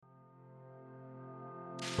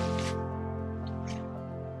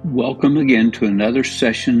Welcome again to another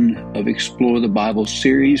session of Explore the Bible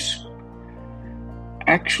series.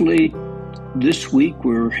 Actually, this week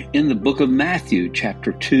we're in the book of Matthew,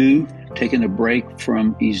 chapter 2, taking a break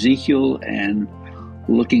from Ezekiel and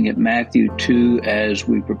looking at Matthew 2 as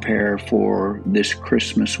we prepare for this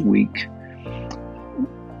Christmas week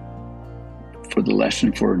for the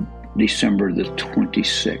lesson for December the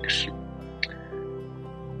 26th.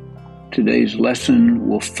 Today's lesson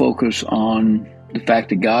will focus on the fact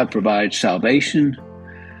that God provides salvation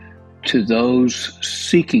to those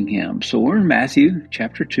seeking Him. So we're in Matthew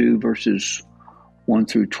chapter 2, verses 1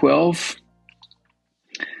 through 12.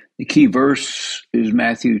 The key verse is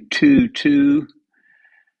Matthew 2:2,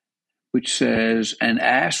 which says, "And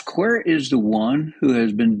ask, where is the one who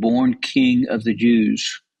has been born King of the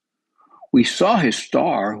Jews? We saw his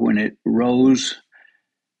star when it rose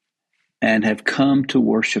and have come to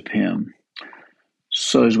worship him."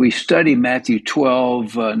 So as we study Matthew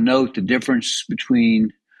 12, note the difference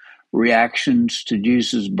between reactions to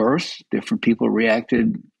Jesus' birth. Different people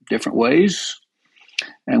reacted different ways,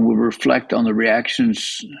 and we'll reflect on the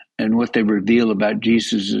reactions and what they reveal about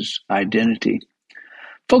Jesus' identity.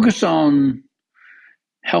 Focus on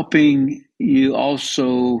helping you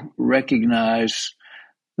also recognize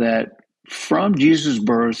that from Jesus'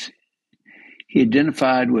 birth, he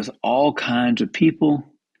identified with all kinds of people,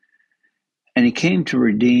 and he came to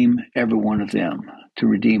redeem every one of them, to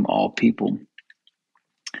redeem all people.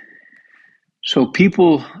 So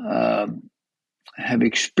people have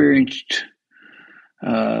experienced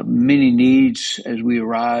many needs as we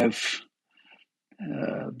arrive.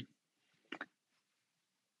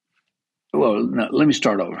 Let me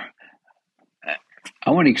start over.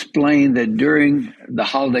 I want to explain that during the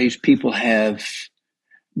holidays, people have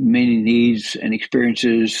many needs and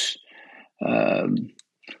experiences.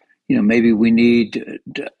 Maybe we need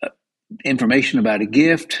information about a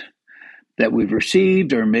gift that we've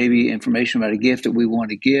received, or maybe information about a gift that we want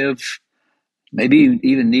to give. Maybe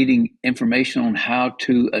even needing information on how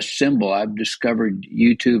to assemble. I've discovered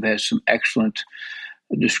YouTube has some excellent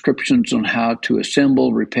descriptions on how to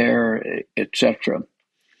assemble, repair, etc.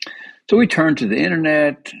 So we turn to the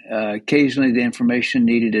internet. Occasionally the information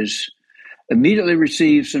needed is immediately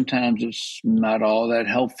received. Sometimes it's not all that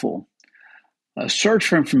helpful. A search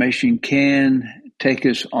for information can take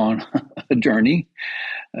us on a journey,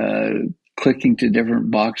 clicking to different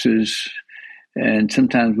boxes, and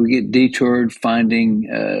sometimes we get detoured finding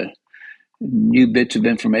new bits of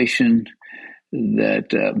information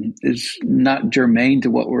that is not germane to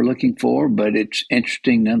what we're looking for, but it's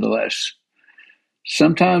interesting nonetheless.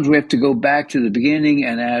 Sometimes we have to go back to the beginning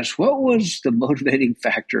and ask, what was the motivating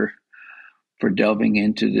factor for delving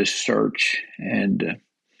into this search? And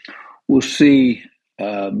we'll see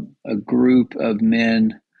a group of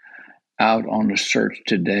men out on a search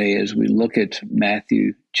today as we look at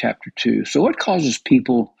Matthew chapter 2. So what causes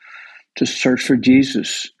people to search for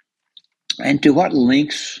Jesus? And to what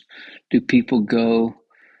lengths do people go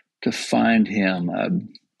to find him?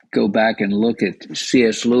 Go back and look at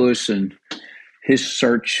C.S. Lewis and his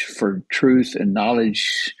search for truth and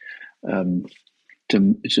knowledge.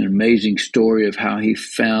 It's an amazing story of how he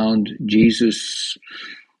found Jesus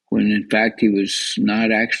when in fact he was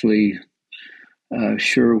not actually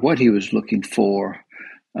sure what he was looking for.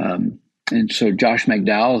 And so Josh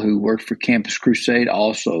McDowell, who worked for Campus Crusade,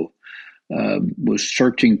 also was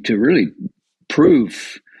searching to really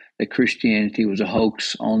prove that Christianity was a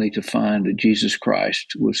hoax, only to find that Jesus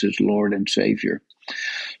Christ was his Lord and Savior.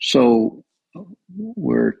 So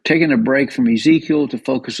we're taking a break from Ezekiel to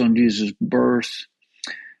focus on Jesus' birth,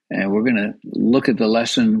 and we're going to look at the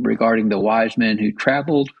lesson regarding the wise men who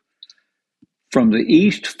traveled from the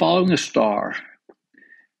east following a star,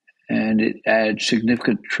 and it adds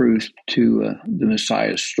significant truth to the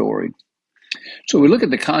Messiah's story. So we look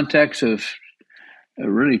at the context of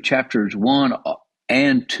really chapters 1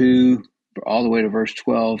 and 2, all the way to verse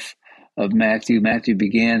 12 of Matthew. Matthew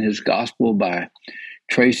began his gospel by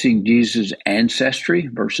tracing Jesus' ancestry,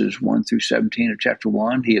 verses 1 through 17 of chapter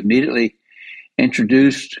 1. He immediately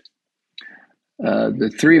introduced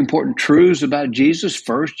the three important truths about Jesus.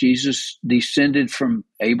 First, Jesus descended from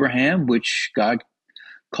Abraham, which God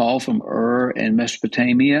called from Ur in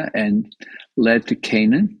Mesopotamia and led to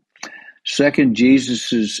Canaan. Second,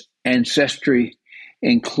 Jesus' ancestry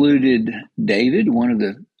included David, one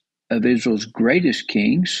of Israel's greatest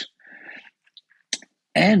kings.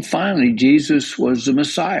 And finally, Jesus was the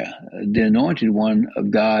Messiah, the anointed one of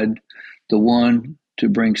God, the one to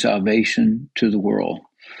bring salvation to the world.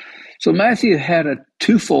 So Matthew had a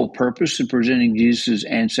twofold purpose in presenting Jesus'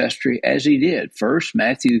 ancestry as he did. First,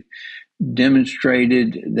 Matthew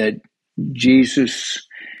demonstrated that Jesus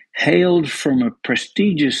hailed from a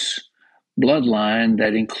prestigious bloodline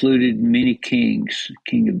that included many kings,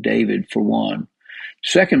 King of David for one.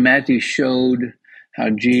 Second, Matthew showed how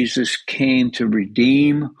Jesus came to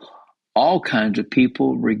redeem all kinds of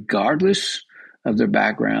people, regardless of their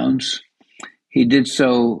backgrounds. He did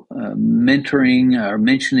so mentoring or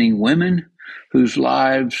mentioning women whose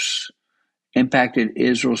lives impacted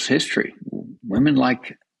Israel's history. Women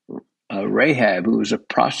like Rahab, who was a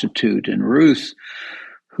prostitute, and Ruth,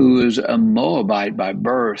 who was a Moabite by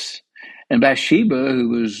birth, and Bathsheba, who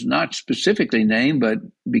was not specifically named, but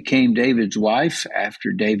became David's wife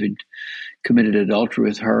after David committed adultery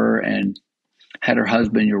with her and had her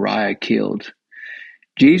husband Uriah killed.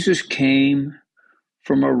 Jesus came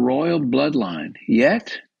from a royal bloodline,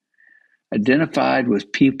 yet identified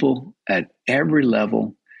with people at every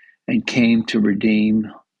level and came to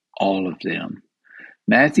redeem all of them.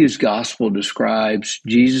 Matthew's gospel describes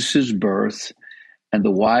Jesus' birth and the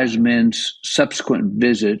wise men's subsequent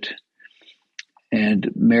visit, and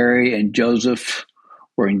Mary and Joseph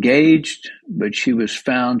were engaged, but she was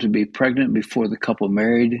found to be pregnant before the couple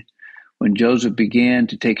married. When Joseph began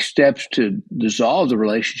to take steps to dissolve the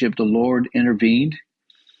relationship, the Lord intervened.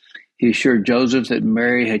 He assured Joseph that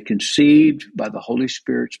Mary had conceived by the Holy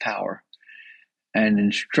Spirit's power and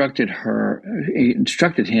instructed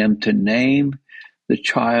him to name the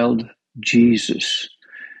child Jesus.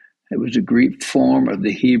 It was a Greek form of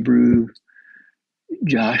the Hebrew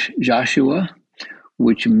Joshua,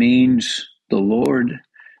 which means the Lord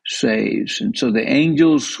saves. And so the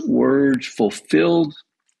angel's words fulfilled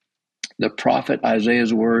the prophet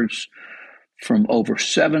Isaiah's words from over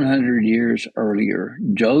 700 years earlier.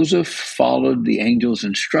 Joseph followed the angel's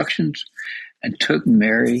instructions and took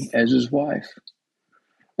Mary as his wife.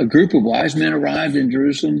 A group of wise men arrived in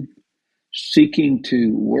Jerusalem seeking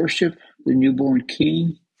to worship the newborn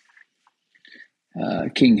king.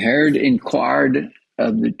 King Herod inquired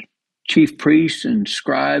of the chief priests and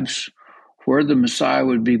scribes where the Messiah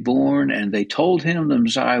would be born, and they told him the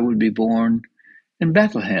Messiah would be born in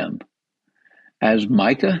Bethlehem, as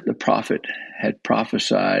Micah the prophet had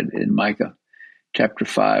prophesied in Micah chapter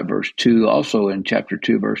 5, verse 2, also in chapter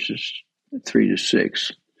 2, verses 3 to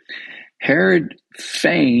 6. Herod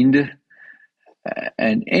feigned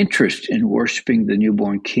an interest in worshiping the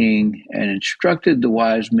newborn king and instructed the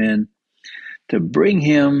wise men to bring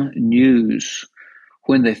him news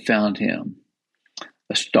when they found him.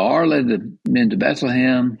 A star led the men to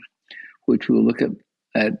Bethlehem, which we'll look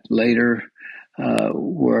at later,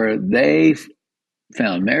 where they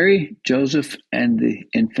found Mary, Joseph, and the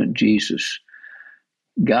infant Jesus.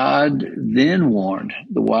 God then warned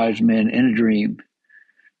the wise men in a dream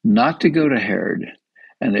not to go to Herod,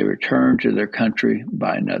 and they returned to their country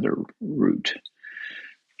by another route.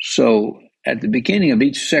 So at the beginning of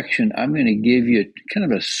each section, I'm going to give you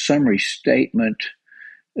kind of a summary statement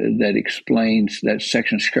that explains that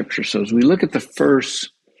section of Scripture. So as we look at the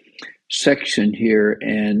first section here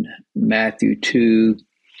in Matthew 2,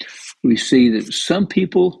 we see that some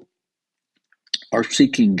people are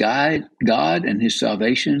seeking God and His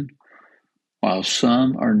salvation, while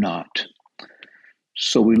some are not.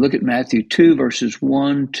 So we look at Matthew 2, verses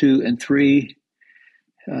 1, 2, and 3.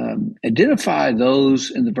 Identify those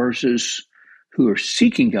in the verses who are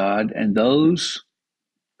seeking God and those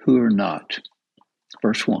who are not.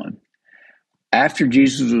 Verse 1. After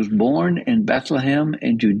Jesus was born in Bethlehem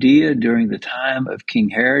in Judea during the time of King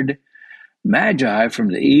Herod, Magi from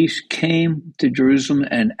the east came to Jerusalem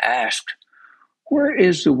and asked, "Where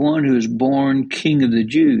is the one who is born King of the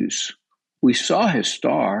Jews? We saw his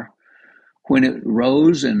star when it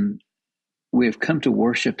rose, and we have come to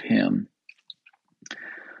worship him."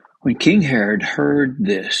 When King Herod heard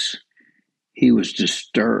this, he was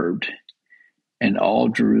disturbed, and all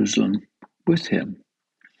Jerusalem with him.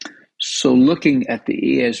 So looking at the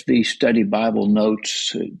ESV Study Bible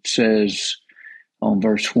notes, it says on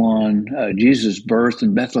verse 1, Jesus' birth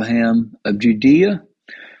in Bethlehem of Judea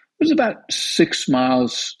was about 6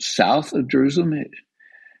 miles south of Jerusalem. It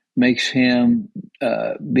makes him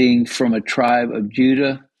being from a tribe of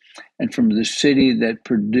Judah and from the city that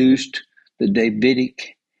produced the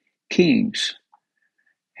Davidic kings.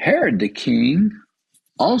 Herod the king,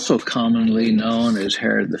 also commonly known as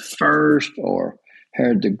Herod the First or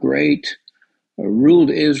Herod the Great,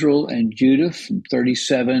 ruled Israel and Judah from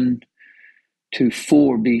 37 to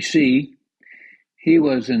 4 BC. He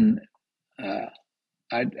was an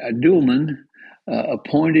Idumean,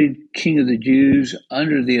 appointed king of the Jews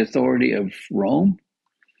under the authority of Rome.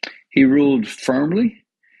 He ruled firmly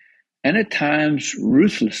and at times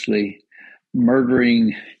ruthlessly,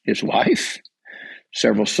 murdering his wife,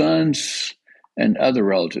 several sons, and other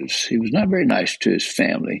relatives. He was not very nice to his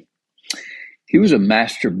family. He was a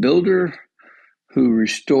master builder who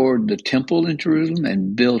restored the temple in Jerusalem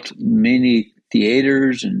and built many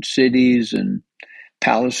theaters and cities and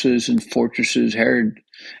palaces and fortresses.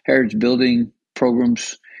 Herod's building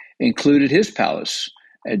programs included his palace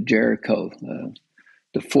at Jericho,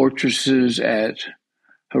 the fortresses at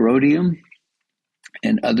Herodium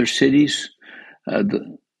and other cities,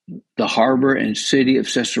 the harbor and city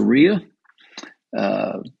of Caesarea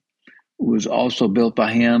was also built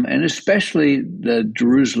by him, and especially the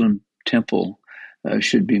Jerusalem temple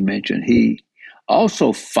should be mentioned. He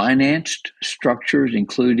also financed structures,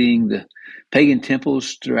 including the pagan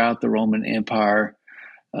temples throughout the Roman Empire,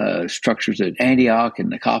 structures at Antioch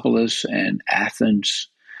and Nicopolis and Athens.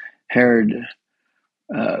 Herod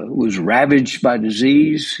was ravaged by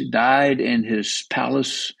disease, died in his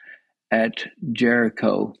palace at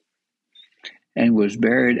Jericho, and was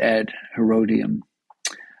buried at Herodium,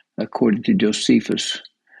 according to Josephus.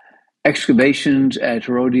 Excavations at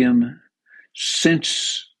Herodium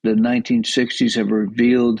since the 1960s have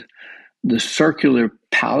revealed the circular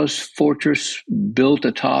palace fortress built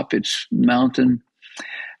atop its mountain,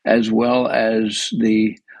 as well as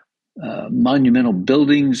the monumental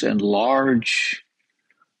buildings and large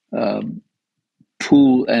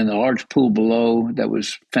pool and the large pool below that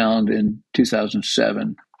was found in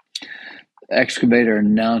 2007. The excavator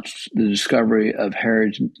announced the discovery of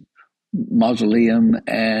Herod's mausoleum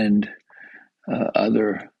and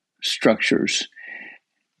other structures.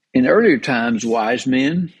 In earlier times, wise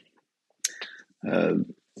men,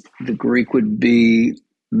 the Greek would be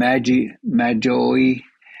magoi,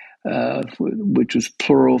 which was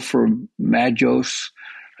plural for magos,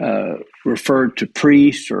 referred to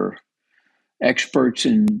priests or experts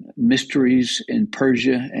in mysteries in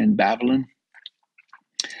Persia and Babylon.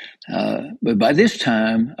 But by this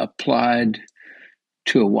time applied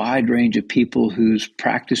to a wide range of people whose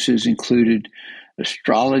practices included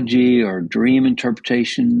astrology or dream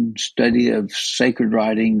interpretation, study of sacred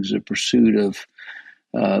writings, the pursuit of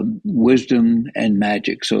wisdom and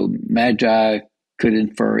magic. So magi could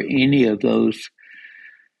infer any of those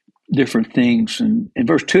different things. And in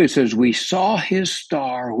verse 2, it says, "We saw his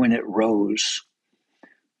star when it rose."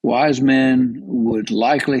 Wise men would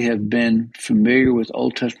likely have been familiar with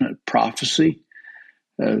Old Testament prophecy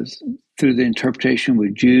through the interpretation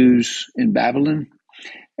with Jews in Babylon.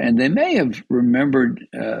 And they may have remembered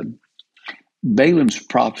Balaam's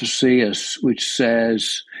prophecy, which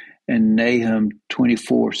says in Nahum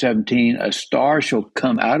 24:17, "A star shall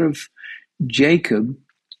come out of Jacob,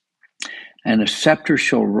 and a scepter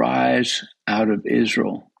shall rise out of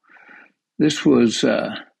Israel." This was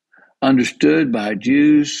understood by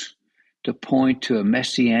Jews to point to a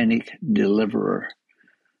messianic deliverer.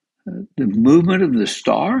 The movement of the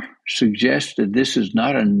star suggests that this is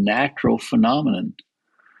not a natural phenomenon.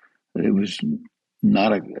 It was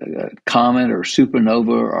not a comet or supernova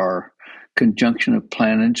or conjunction of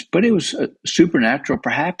planets, but it was supernatural,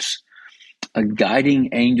 perhaps a guiding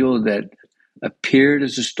angel that appeared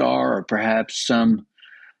as a star, or perhaps some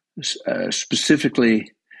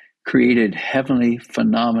specifically created heavenly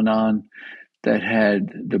phenomenon that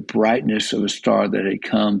had the brightness of a star that had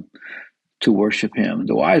come to worship him.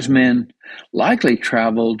 The wise men likely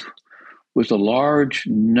traveled with a large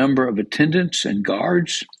number of attendants and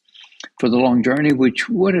guards for the long journey, which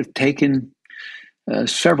would have taken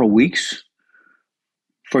several weeks.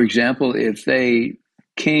 For example, if they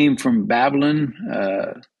came from Babylon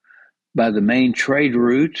by the main trade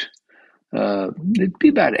route, it'd be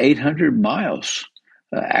about 800 miles,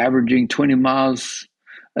 averaging 20 miles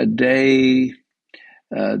a day.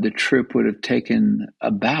 The trip would have taken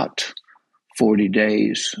about 40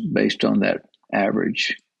 days based on that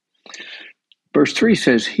average. Verse 3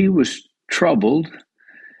 says, "He was troubled,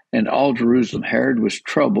 and all Jerusalem." Herod was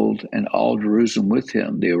troubled, and all Jerusalem with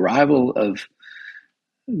him. The arrival of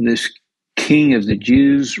this king of the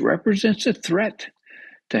Jews represents a threat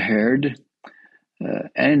to Herod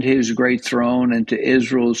and his great throne, and to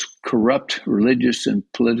Israel's corrupt religious and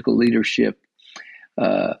political leadership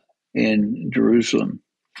in Jerusalem.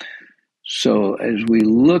 So as we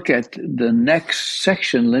look at the next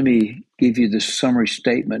section, let me give you the summary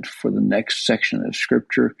statement for the next section of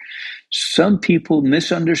Scripture. Some people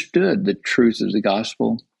misunderstood the truth of the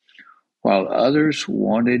gospel, while others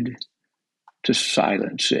wanted to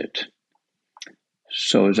silence it.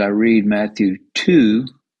 So as I read Matthew 2,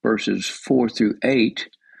 verses 4 through 8,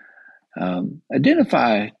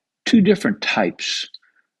 identify two different types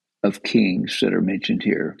of kings that are mentioned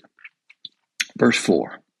here. Verse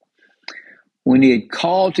 4, "When he had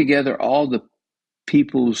called together all the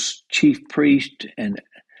people's chief priests and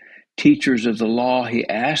teachers of the law, he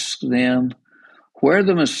asked them where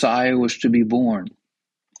the Messiah was to be born.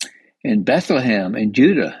 In Bethlehem in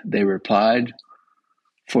Judah, they replied,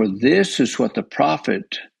 for this is what the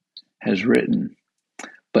prophet has written.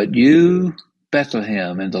 But you,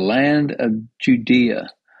 Bethlehem, in the land of Judea,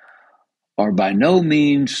 are by no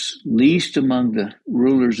means least among the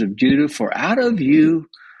rulers of Judah, for out of you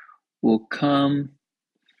will come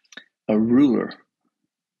a ruler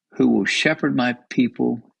who will shepherd my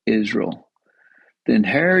people Israel. Then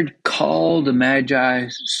Herod called the Magi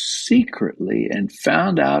secretly and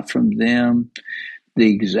found out from them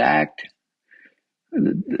the exact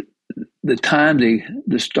the time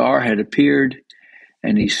the star had appeared,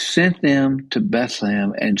 and he sent them to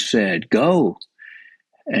Bethlehem and said, go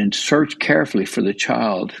and search carefully for the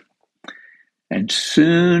child. And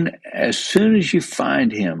as soon as you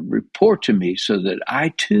find him, report to me so that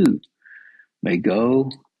I too may go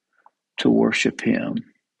to worship him.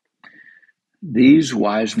 These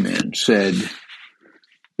wise men said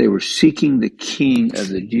they were seeking the king of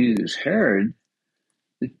the Jews. Herod,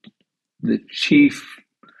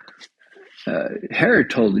 Herod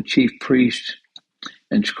told the chief priest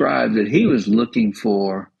and scribe that he was looking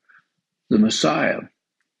for the Messiah.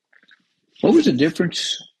 What was the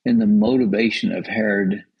difference in the motivation of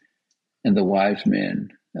Herod and the wise men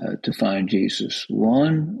to find Jesus?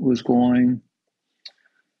 One was going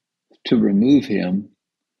to remove him,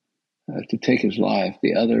 to take his life.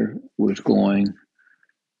 The other was going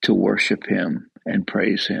to worship him and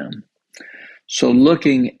praise him. So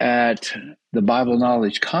looking at the Bible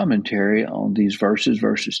Knowledge commentary on these verses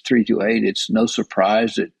 3-8, it's no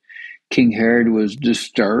surprise that King Herod was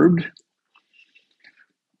disturbed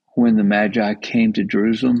when the Magi came to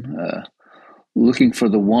Jerusalem, looking for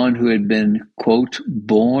the one who had been, quote,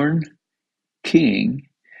 born king.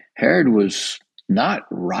 Herod was not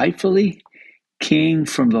rightfully king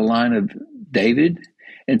from the line of David.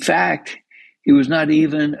 In fact, he was not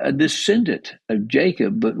even a descendant of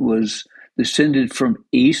Jacob, but was descended from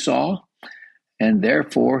Esau, and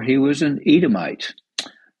therefore he was an Edomite.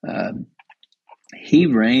 He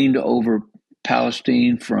reigned over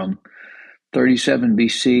Palestine from 37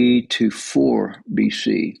 BC to 4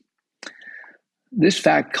 BC. This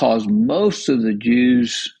fact caused most of the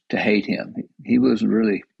Jews to hate him. He wasn't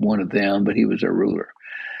really one of them, but he was a ruler.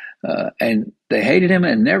 And they hated him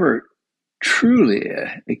and never truly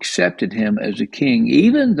accepted him as a king,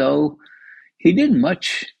 even though he did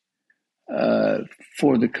much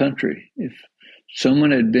for the country. If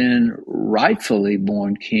someone had been rightfully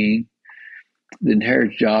born king, then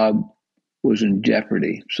Herod's job was in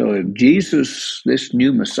jeopardy. So if Jesus, this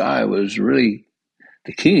new Messiah, was really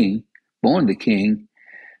the king, born the king,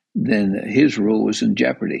 then his rule was in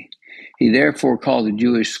jeopardy. He therefore called the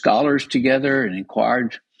Jewish scholars together and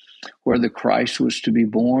inquired where the Christ was to be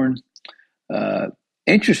born.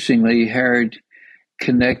 Interestingly, Herod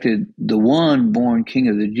connected the one born king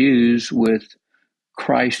of the Jews with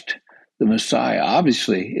Christ the Messiah.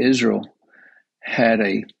 Obviously, Israel had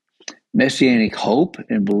a messianic hope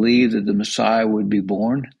and believed that the Messiah would be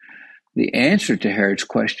born. The answer to Herod's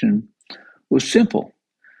question was simple,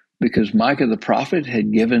 because Micah the prophet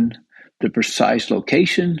had given the precise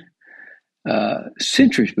location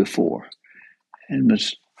centuries before. And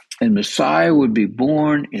Messiah would be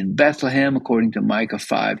born in Bethlehem, according to Micah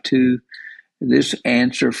 5:2. This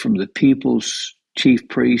answer from the people's chief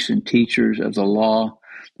priests and teachers of the law,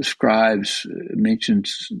 the scribes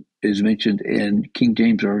is mentioned in King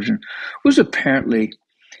James Version, was apparently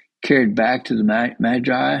carried back to the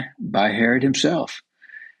Magi by Herod himself.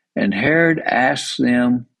 And Herod asked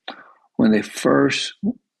them when they'd first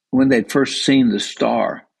seen the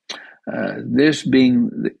star. This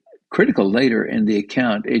being critical later in the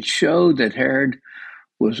account, it showed that Herod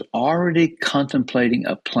was already contemplating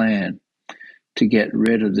a plan to get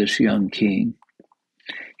rid of this young king.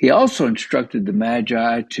 He also instructed the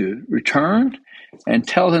Magi to return and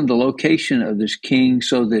tell him the location of this king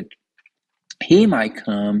so that he might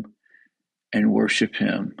come and worship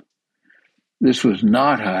him. This was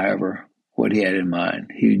not, however, what he had in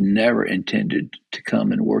mind. He never intended to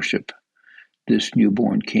come and worship this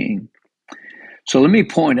newborn king. So let me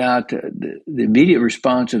point out the immediate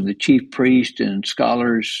response of the chief priest and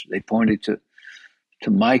scholars. They pointed to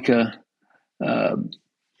Micah.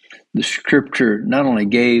 The scripture not only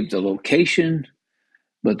gave the location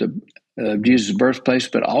but Jesus' birthplace,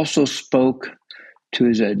 but also spoke to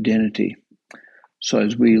his identity. So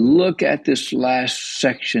as we look at this last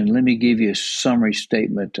section, let me give you a summary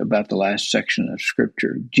statement about the last section of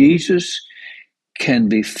Scripture. Jesus can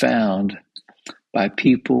be found by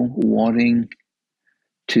people wanting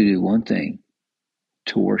to do one thing,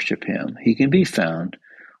 to worship him. He can be found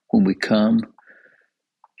when we come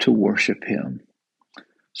to worship him.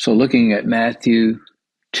 So looking at Matthew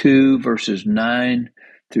 2, verses 9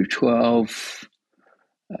 through 12,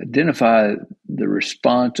 identify the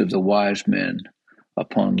response of the wise men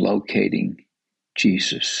upon locating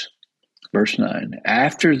Jesus. Verse 9,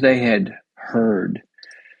 after they had heard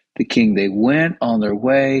the king, they went on their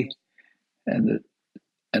way, and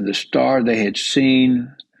the star they had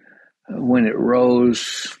seen when it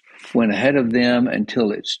rose went ahead of them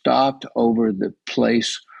until it stopped over the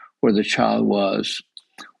place where the child was.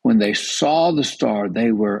 When they saw the star,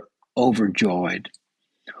 they were overjoyed.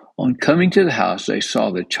 On coming to the house, they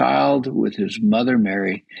saw the child with his mother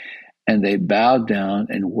Mary, and they bowed down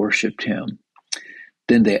and worshipped him.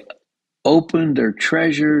 Then they opened their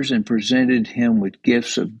treasures and presented him with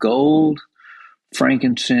gifts of gold,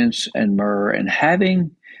 frankincense, and myrrh. And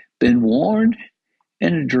having been warned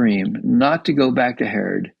in a dream not to go back to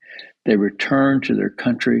Herod, they returned to their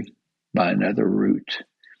country by another route.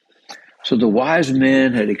 So the wise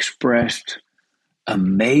men had expressed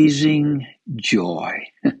amazing joy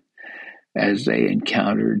as they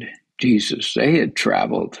encountered Jesus. They had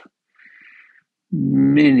traveled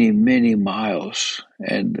many, many miles,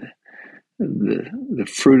 and the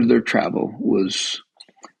fruit of their travel was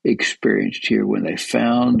experienced here when they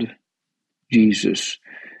found Jesus,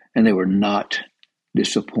 and they were not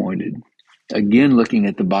disappointed. Again, looking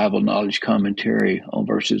at the Bible Knowledge Commentary on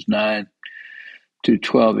verses 9 to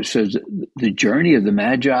 12, it says that the journey of the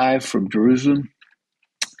Magi from Jerusalem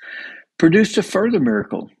produced a further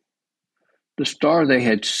miracle. The star they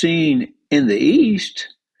had seen in the east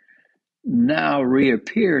now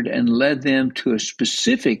reappeared and led them to a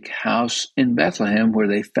specific house in Bethlehem where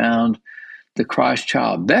they found the Christ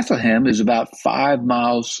child. Bethlehem is about 5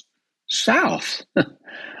 miles south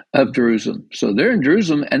of Jerusalem. So they're in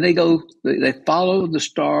Jerusalem, and they follow the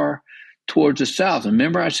star towards the south. And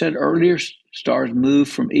remember I said earlier, stars move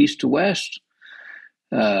from east to west.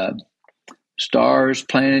 Stars,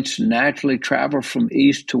 planets naturally travel from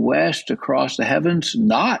east to west across the heavens,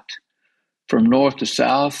 not from north to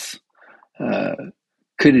south.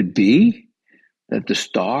 Could it be that the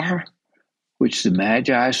star which the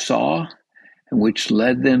Magi saw and which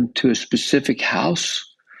led them to a specific house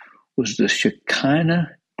was the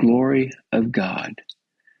Shekinah glory of God?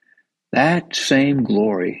 That same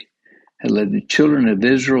glory had led the children of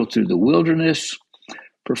Israel through the wilderness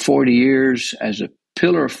for 40 years as a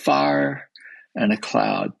pillar of fire and a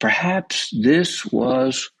cloud. Perhaps this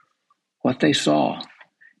was what they saw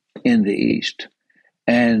in the east.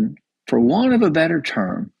 And for want of a better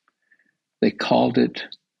term, they called it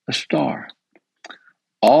a star.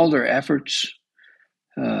 All their efforts,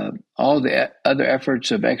 all the other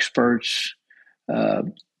efforts of experts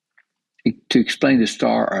to explain the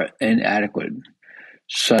star are inadequate,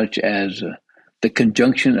 such as the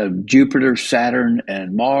conjunction of Jupiter, Saturn,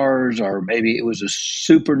 and Mars, or maybe it was a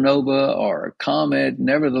supernova or a comet.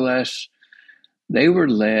 Nevertheless, they were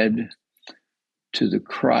led to the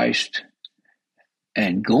Christ,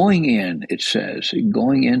 and going in, it says,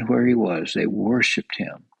 going in where he was, they worshiped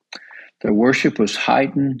him. Their worship was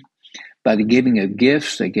heightened by the giving of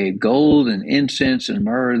gifts. They gave gold and incense and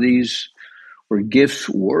myrrh. These were gifts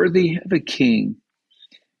worthy of a king.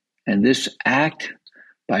 And this act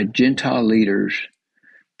by Gentile leaders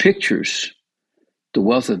pictures the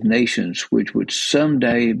wealth of nations which would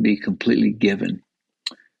someday be completely given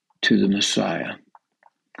to the Messiah.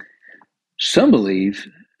 Some believe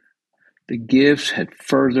the gifts had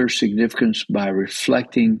further significance by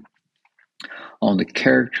reflecting on the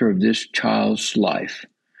character of this child's life.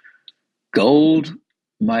 Gold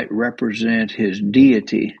might represent his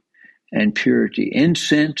deity and purity,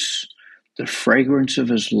 incense, the fragrance of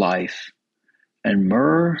his life, and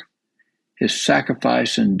myrrh, his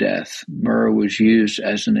sacrifice and death. Myrrh was used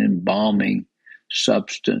as an embalming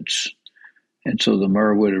substance, and so the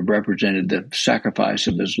myrrh would have represented the sacrifice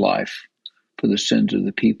of his life for the sins of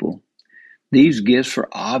the people. These gifts were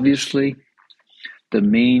obviously the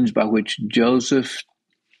means by which Joseph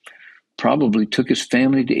probably took his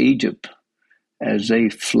family to Egypt as they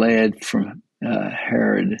fled from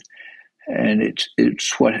Herod. And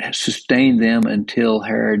it's what sustained them until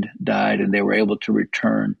Herod died and they were able to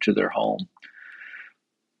return to their home.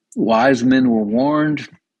 Wise men were warned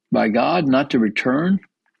by God not to return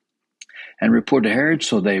and report to Herod,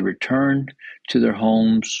 so they returned to their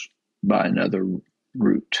homes by another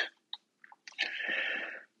route.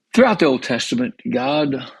 Throughout the Old Testament,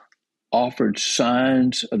 God offered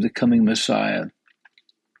signs of the coming Messiah.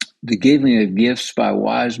 The giving of gifts by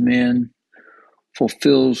wise men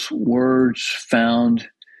fulfills words found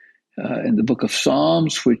in the book of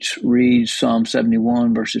Psalms, which reads Psalm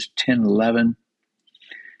 71, verses 10 and 11.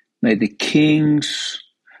 May the kings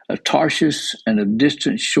of Tarshish and of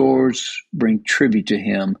distant shores bring tribute to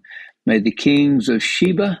him. May the kings of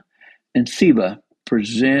Sheba and Seba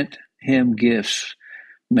present him gifts.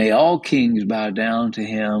 May all kings bow down to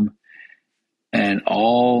him and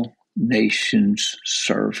all nations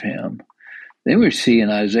serve him. Then we see in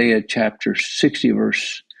Isaiah chapter 60,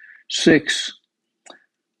 verse 6,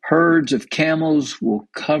 herds of camels will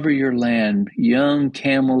cover your land, young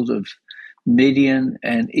camels of Midian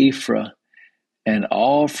and Ephraim, and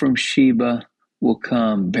all from Sheba will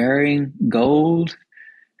come, bearing gold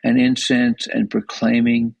and incense and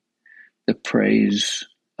proclaiming the praise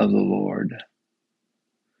of the Lord.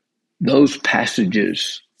 Those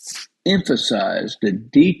passages emphasize the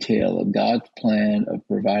detail of God's plan of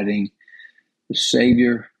providing the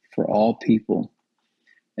Savior for all people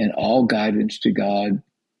and all guidance to God's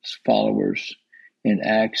followers in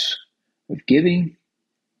acts of giving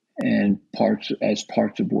and parts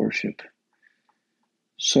of worship.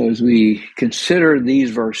 So as we consider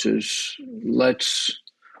these verses, let's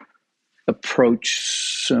approach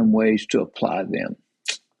some ways to apply them.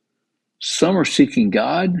 Some are seeking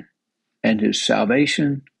God and his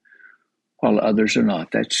salvation, while others are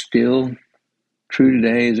not. That's still true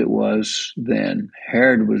today as it was then.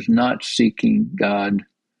 Herod was not seeking God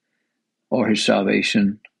or his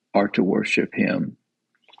salvation or to worship him.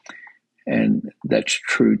 And that's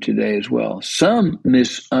true today as well. Some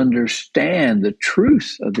misunderstand the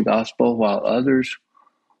truth of the gospel, while others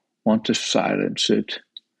want to silence it.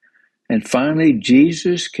 And finally,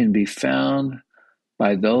 Jesus can be found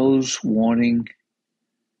by those wanting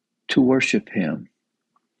to worship him.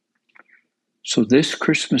 So this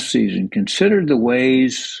Christmas season, consider the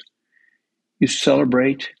ways you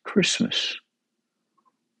celebrate Christmas.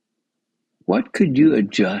 What could you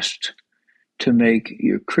adjust to make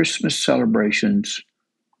your Christmas celebrations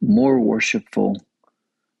more worshipful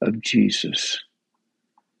of Jesus?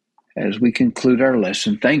 As we conclude our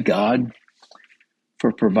lesson, thank God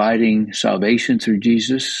for providing salvation through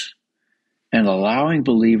Jesus and allowing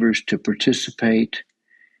believers to participate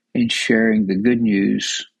in sharing the good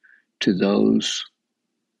news to those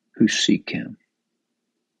who seek him.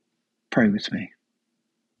 Pray with me.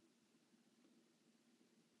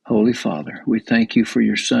 Holy Father, we thank you for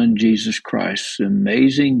your Son, Jesus Christ, the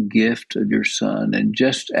amazing gift of your Son. And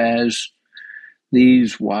just as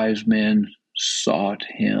these wise men sought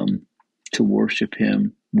him to worship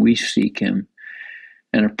him, we seek him.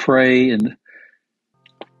 And I pray in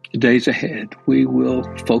the days ahead, we will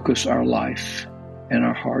focus our life and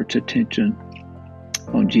our heart's attention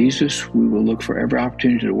on Jesus. We will look for every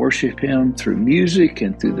opportunity to worship him through music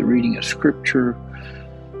and through the reading of Scripture,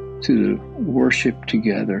 through the worship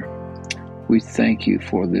together. We thank you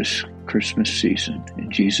for this Christmas season.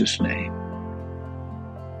 In Jesus' name,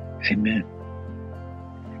 amen.